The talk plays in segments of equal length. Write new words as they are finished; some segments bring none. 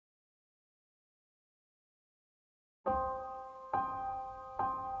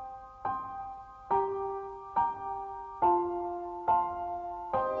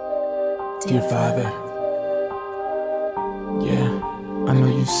Dear Father, yeah, I know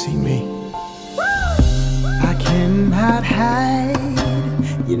you see me. I cannot hide,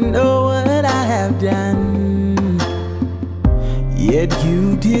 you know what I have done. Yet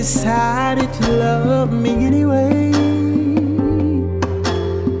you decided to love me anyway.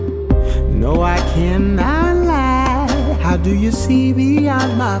 No, I cannot lie. How do you see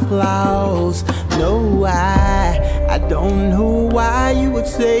beyond my flaws? No, I don't know why you would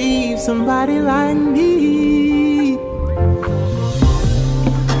save somebody like me. What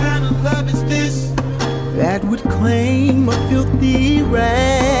kind of love is this that would claim a filthy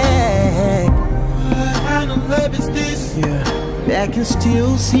rag? What kind of love is this, yeah, that can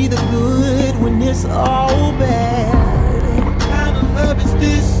still see the good when it's all bad? What kind of love is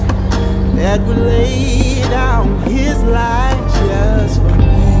this that would lay down his life just for me?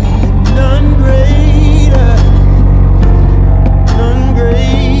 None greater, none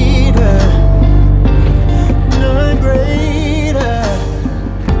greater, none greater.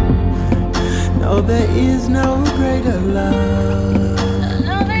 No, there is no greater love.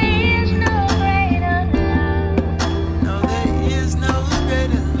 No, there is no greater love. No, there is no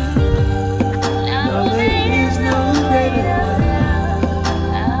greater love. No, there is no greater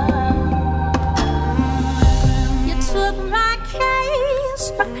love. You took my case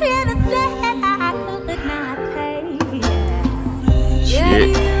in a day I could not pay. Yeah,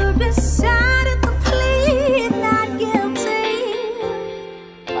 you decided to plead not guilty.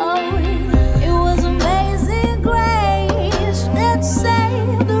 Oh, it was amazing grace that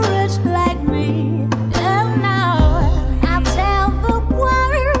saved a wretch like me. And now I'll tell the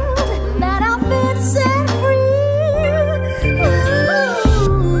world that I've been set free.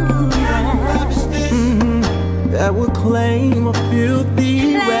 Ooh, Love is this that would claim a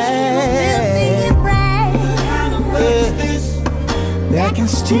filthy rag, that can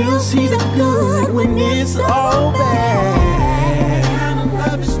still see the good when it's all bad.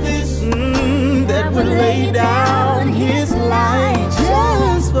 Love is this that would lay down his life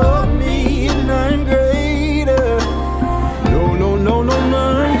just for me. None greater, no, no, no, no,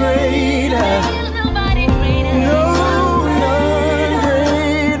 none greater. There's nobody greater. No, none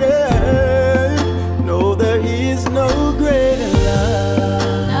greater. No, there is no greater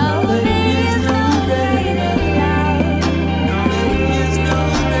love. No, there is no greater love. No, there is no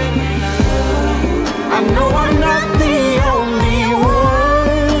greater love. I know I'm not the only one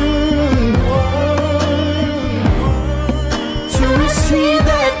to receive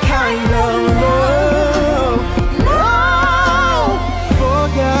that kind of love. Love for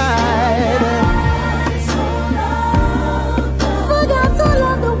God. Forgot to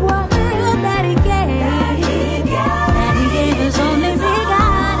love the world that he gave. And he gave his only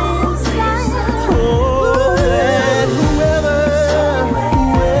begotten son. Oh, that whoever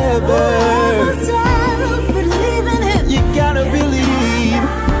Believe in him. you gotta believe,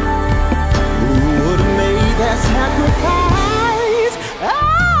 who would have made that sacrifice?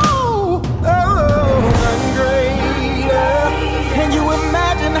 Oh, oh, none greater. Can you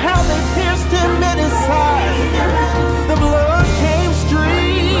imagine how they pierced him in his side? The blood came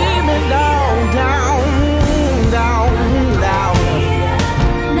streaming down, down, down, down.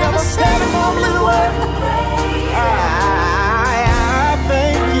 Never said a mumbling word. I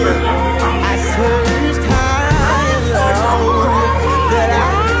thank you. I searched high and low that I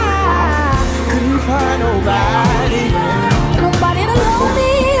couldn't find nobody. Nobody to love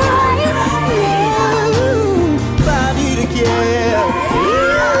me right. Nobody to care.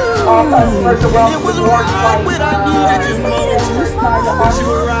 It It was right when I needed you most, but you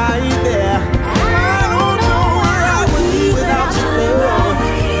were right there. I don't know where I would be without your love.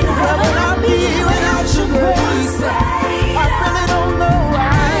 Where would I be without your grace? I really don't know.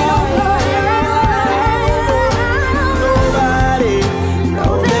 Nobody. No,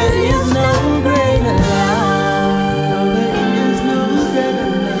 there is no greater love. No, there is no greater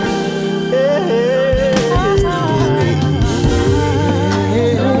love.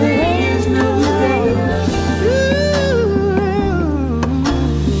 No, there is no greater love.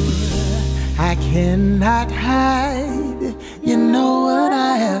 I cannot hide, you know what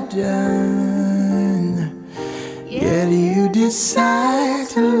I have done. Yet you decide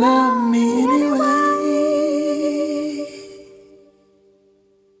to love me anyway.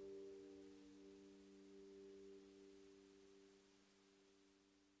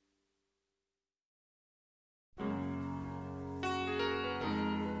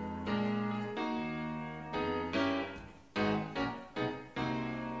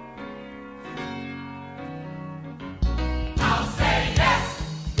 I'll say yes,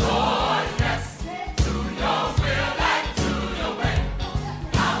 Lord, yes, to your will and to your way.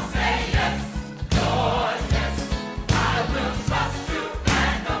 I'll say yes.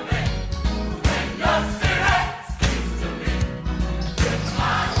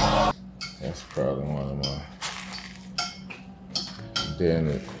 Then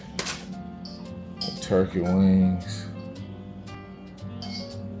the turkey wings.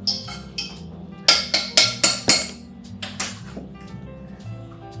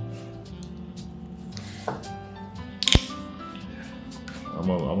 I'm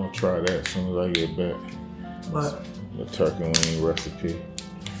gonna try that as soon as I get back. What? The turkey wing recipe.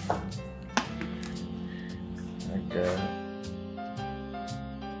 I got it.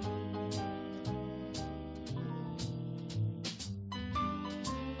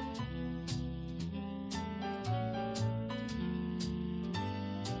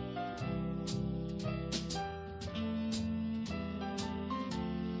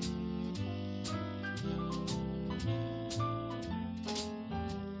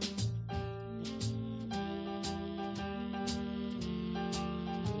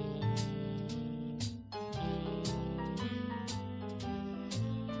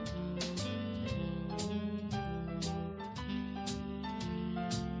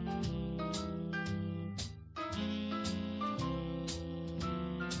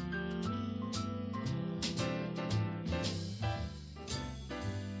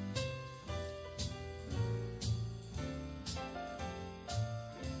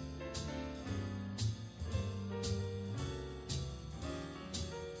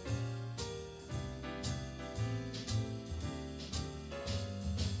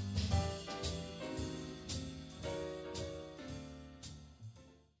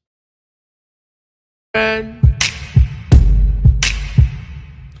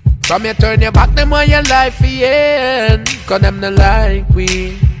 From you turn your back, them on your life, yeah. Cause them not like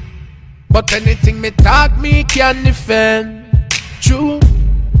we. But anything me talk, me can defend. True.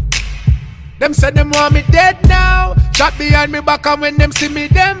 Them say them want me dead now. Shot behind me back, and when them see me,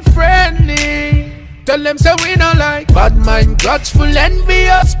 them friendly. Tell them say we not like bad mind, grudgeful,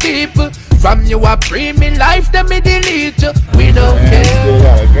 envious people. From you a free me life, them me delete you. We don't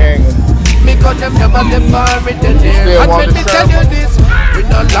care. Me got them never the far with the near. And when me tell you this, we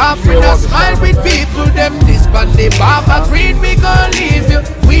no laugh, we no smile with people. Them this band, they barber green, we gon' leave you.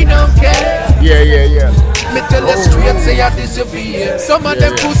 We don't care. Yeah. Me tell you straight, say I disappear. Some of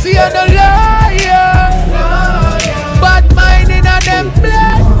them pussy and a liar. Bad mind in a them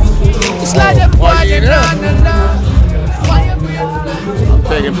blood. It's like them falling on the line. I'm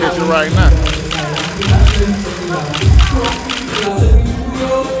taking a picture right now.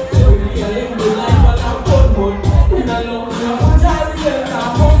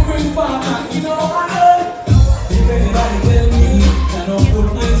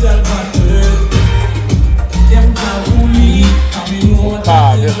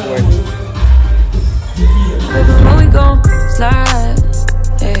 This way. Baby, when we gon' slide,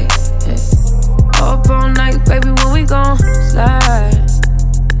 hey, hey. Up all night, baby, when we gon' slide.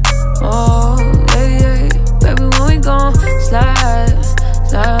 Oh, yeah, yeah. Baby, when we gon' slide,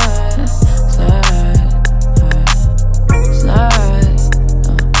 slide, slide, slide.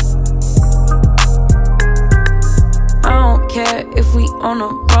 I don't care if we on a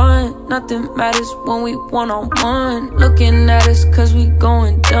run. Nothing matters when we one-on-one. Looking at us cause we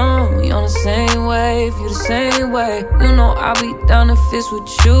going dumb. We on the same wave, you the same way. You know I'll be down if it's with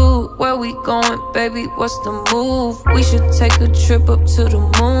you. Where we going, baby, what's the move? We should take a trip up to the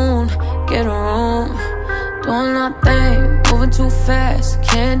moon. Get a room, doing our thing, moving too fast.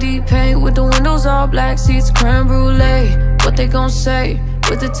 Candy paint with the windows all black, seats creme brulee. What they gon' say?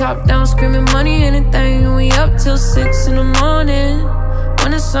 With the top down, screaming money, anything. And we up till 6 in the morning.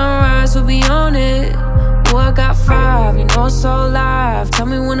 When the sunrise, we'll be on it. Oh, I got 5, you know it's so live. Tell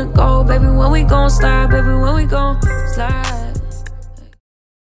me when to go, baby, when we gon' slide. Baby, when we gon' slide.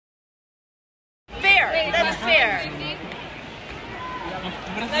 Fair, that's fair.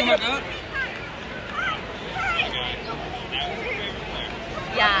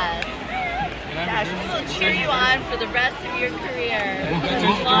 Yes. Yes, we will cheer you on for the rest of your career.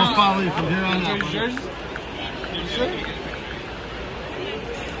 We'll follow you from here on out.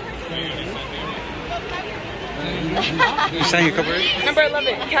 You sang a couple. Number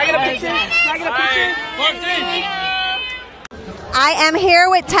 11. Can I get a picture? Can I get a picture? 14. I am here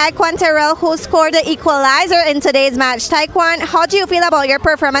with Taekwon Terrell, who scored the equalizer in today's match. Taekwon, how do you feel about your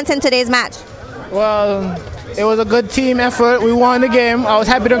performance in today's match? Well, it was a good team effort. We won the game. I was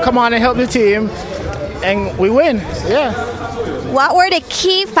happy to come on and help the team, and we win. Yeah. What were the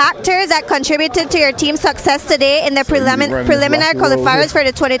key factors that contributed to your team's success today in the preliminary qualifiers for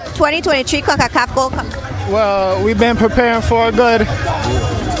the 2023 CONCACAF Gold Cup? Well, we've been preparing for a good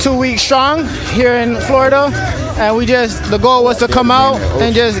 2 weeks strong here in Florida, and the goal was to come out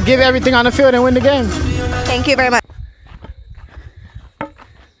and just give everything on the field and win the game. Thank you very much.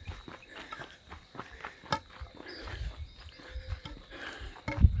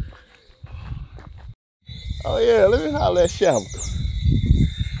 Oh yeah, let me holler at Shabaka.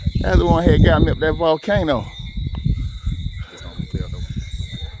 That's the one that got me up that volcano.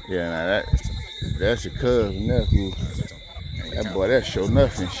 Yeah, now that's your cousin. That's who. That boy, that show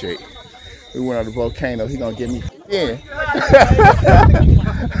nothing shake. We went on the volcano. He gonna get me in.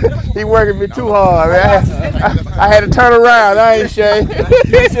 He working me too hard, man. I had to turn around. I ain't Shay.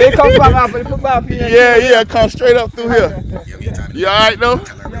 Yeah, come straight up through here. You all right though?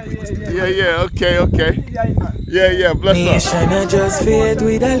 Yeah, okay. Yeah, bless up. Just faith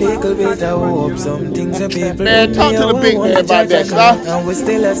with a little bit of hope. Some things that people man, talk to the big man about that stuff. And we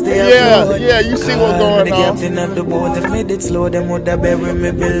still a stay yeah, you see what's going the on. captain of the boat, if made it slow, them would have bury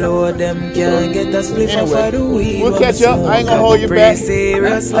me below. Them can't get a split for the weed. We'll catch up. I ain't gonna hold you back. I said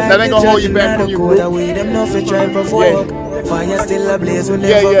I ain't gonna hold you back from your group. Them no fit try provoke. Fire still ablaze when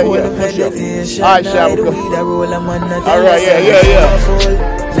Yeah, meditation. All right, Shabaka. All right,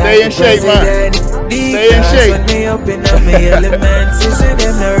 yeah. Stay in shape, man. Stay in shape. When me up in my elements, you see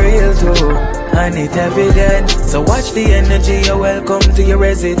them not real too. And it evident. So watch the energy, you're welcome to your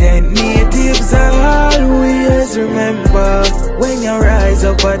resident. Natives are always remember. When you rise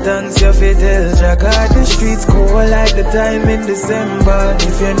up at thanks, you fit tell Jack. The streets cold like the time in December.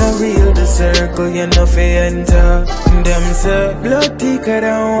 If you're not real, the circle, you're not fi enter. Them say, blood thicker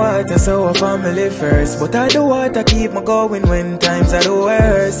than water, so a family first. But I do water keep me going when times are the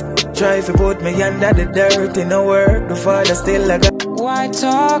worst. Try to put me under the dirt in the work. The father still like a Why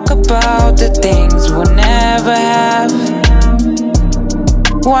talk about the things we'll never have?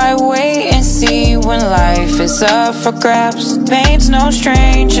 Why wait and see when life is up for grabs? Pain's no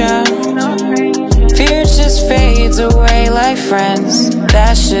stranger. Fear just fades away like friends.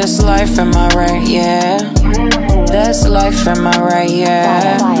 That's just life, am I right? Yeah. That's life, am I right?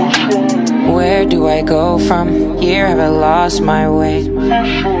 Yeah. Where do I go from here? Have I lost my way?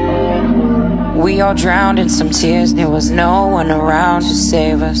 We all drowned in some tears. There was no one around to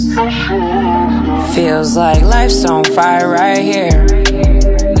save us. Feels like life's on fire right here.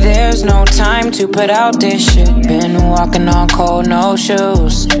 There's no time to put out this shit. Been walking on cold, no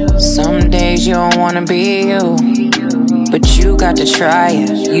shoes. Some days you don't wanna be you, but you got to try it.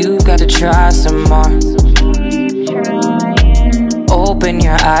 You got to try some more. Open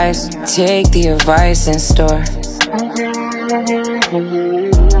your eyes, take the advice in store.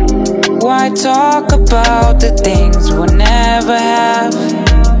 Why talk about the things we'll never have?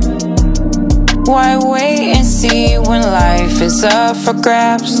 Why wait and see when life is up for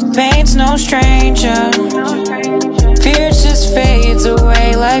grabs? Pain's no stranger. Fear just fades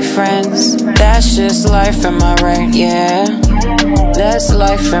away like friends. That's just life, am I right? Yeah. That's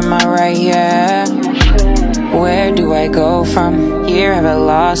life, am I right? Yeah. Where do I go from here? Have I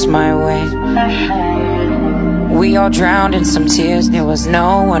lost my way? We all drowned in some tears. There was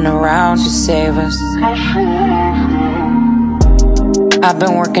no one around to save us. I've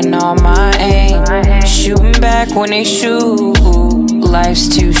been working on my aim, shooting back when they shoot. Life's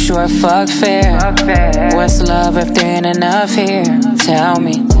too short, fuck fair. What's love if there ain't enough here? Tell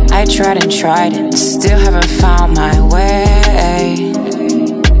me. I tried and tried it, still haven't found my way.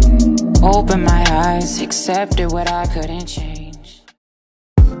 Open my eyes, accepted what I couldn't change.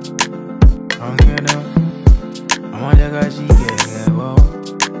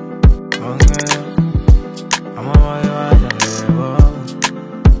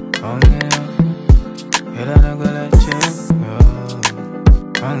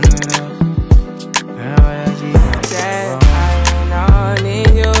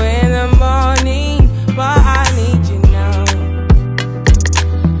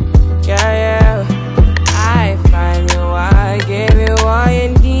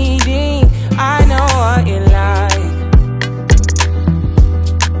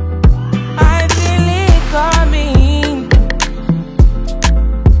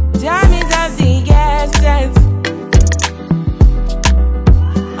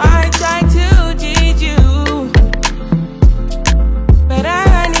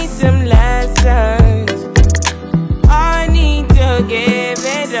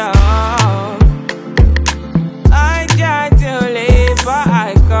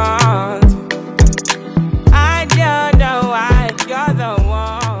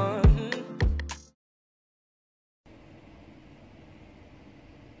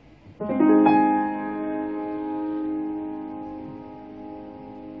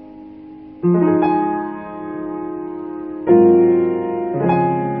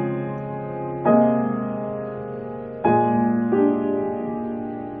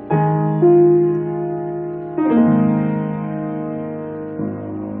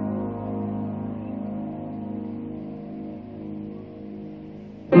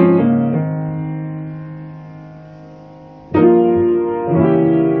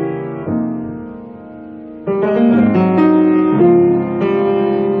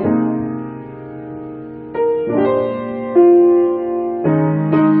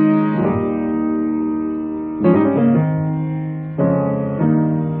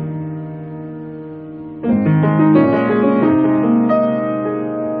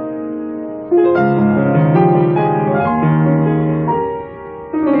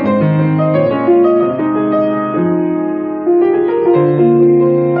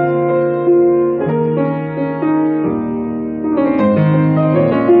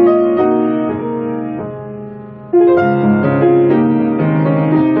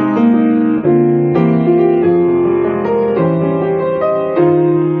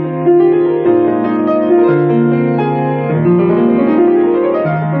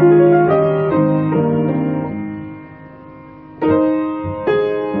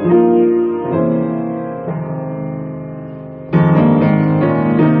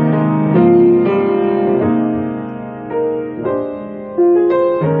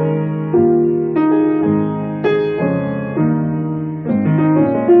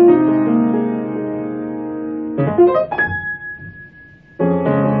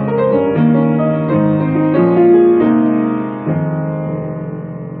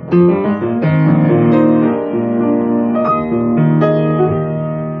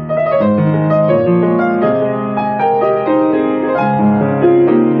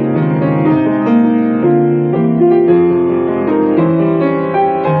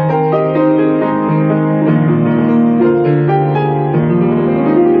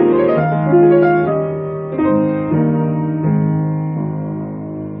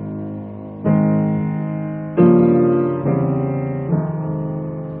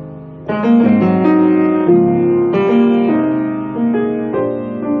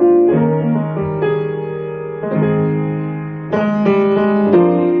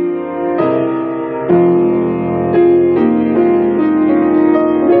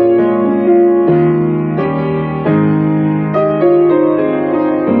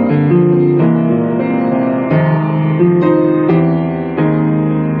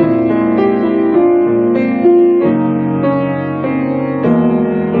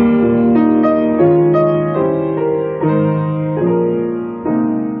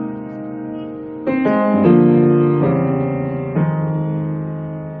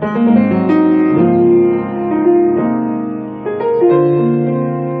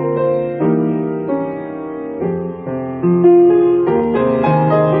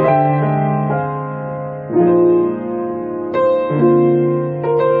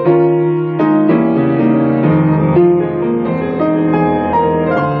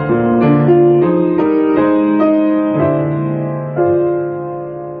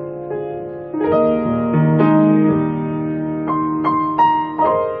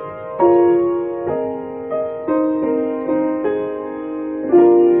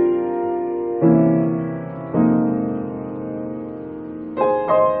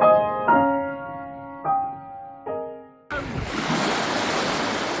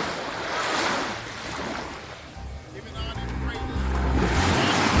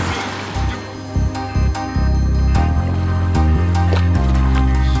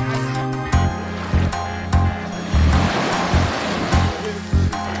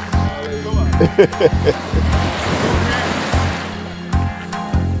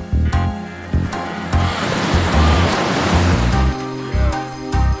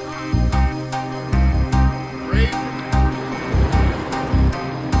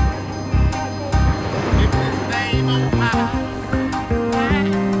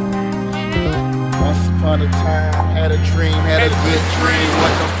 Upon a time, had a dream, had a good dream.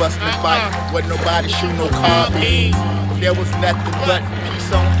 Wasn't no fussing and fight, wasn't nobody shooting no carbines. There was nothing but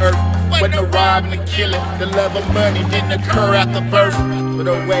peace on earth. Wasn't no robbing and killing. The love of money didn't occur after birth. But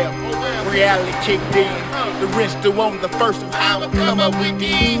oh well, reality kicked in. The rich still want the first of how it come up with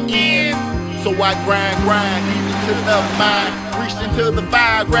these ends. So I grind, deep into the mind. Reached into the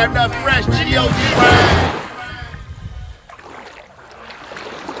fire, grabbed up fresh G.O.D. grind.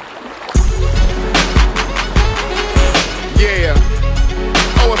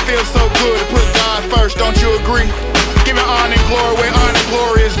 Feels so good to put God first, don't you agree? Giving honor and glory where honor and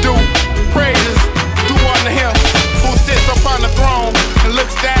glory is due. Praises due unto him who sits upon the throne and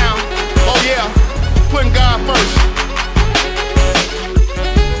looks down. Oh yeah, putting God first.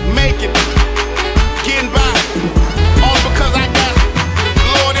 Make it, getting by, all because I got the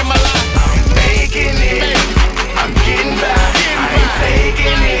Lord in my life. I'm making it, I'm getting by, I ain't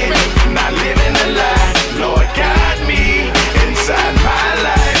faking it, not living a lie. Lord got me inside my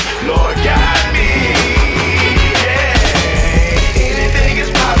life. Lord got me, yeah. Anything is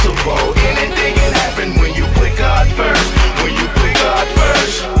possible, anything can happen when you put God first. When you put God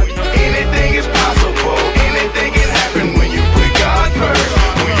first, anything is possible, anything can happen when you put God first.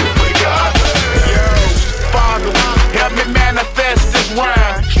 When you put God first. Yo, Father, help me manifest this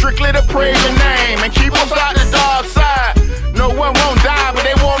rhyme. Strictly to praise your name and keep us out the dark side. No one won't die, but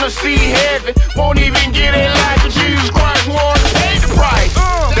they wanna see heaven. Won't even get in line to Jesus Christ. Wanna pay the price.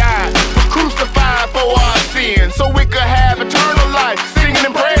 Died, was crucified for our sins, so we could have eternal life. Singing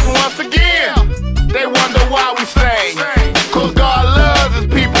and praising once again. They wonder why we sing, cause God loves his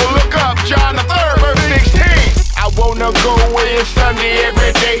people. Look up, John the 3rd, verse 16. I wanna go where it's Sunday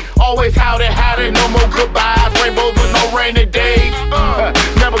every day. Always howdy, no more goodbyes. Rainbows with no rainy days.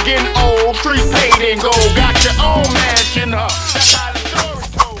 Never getting old, streets paid and gold.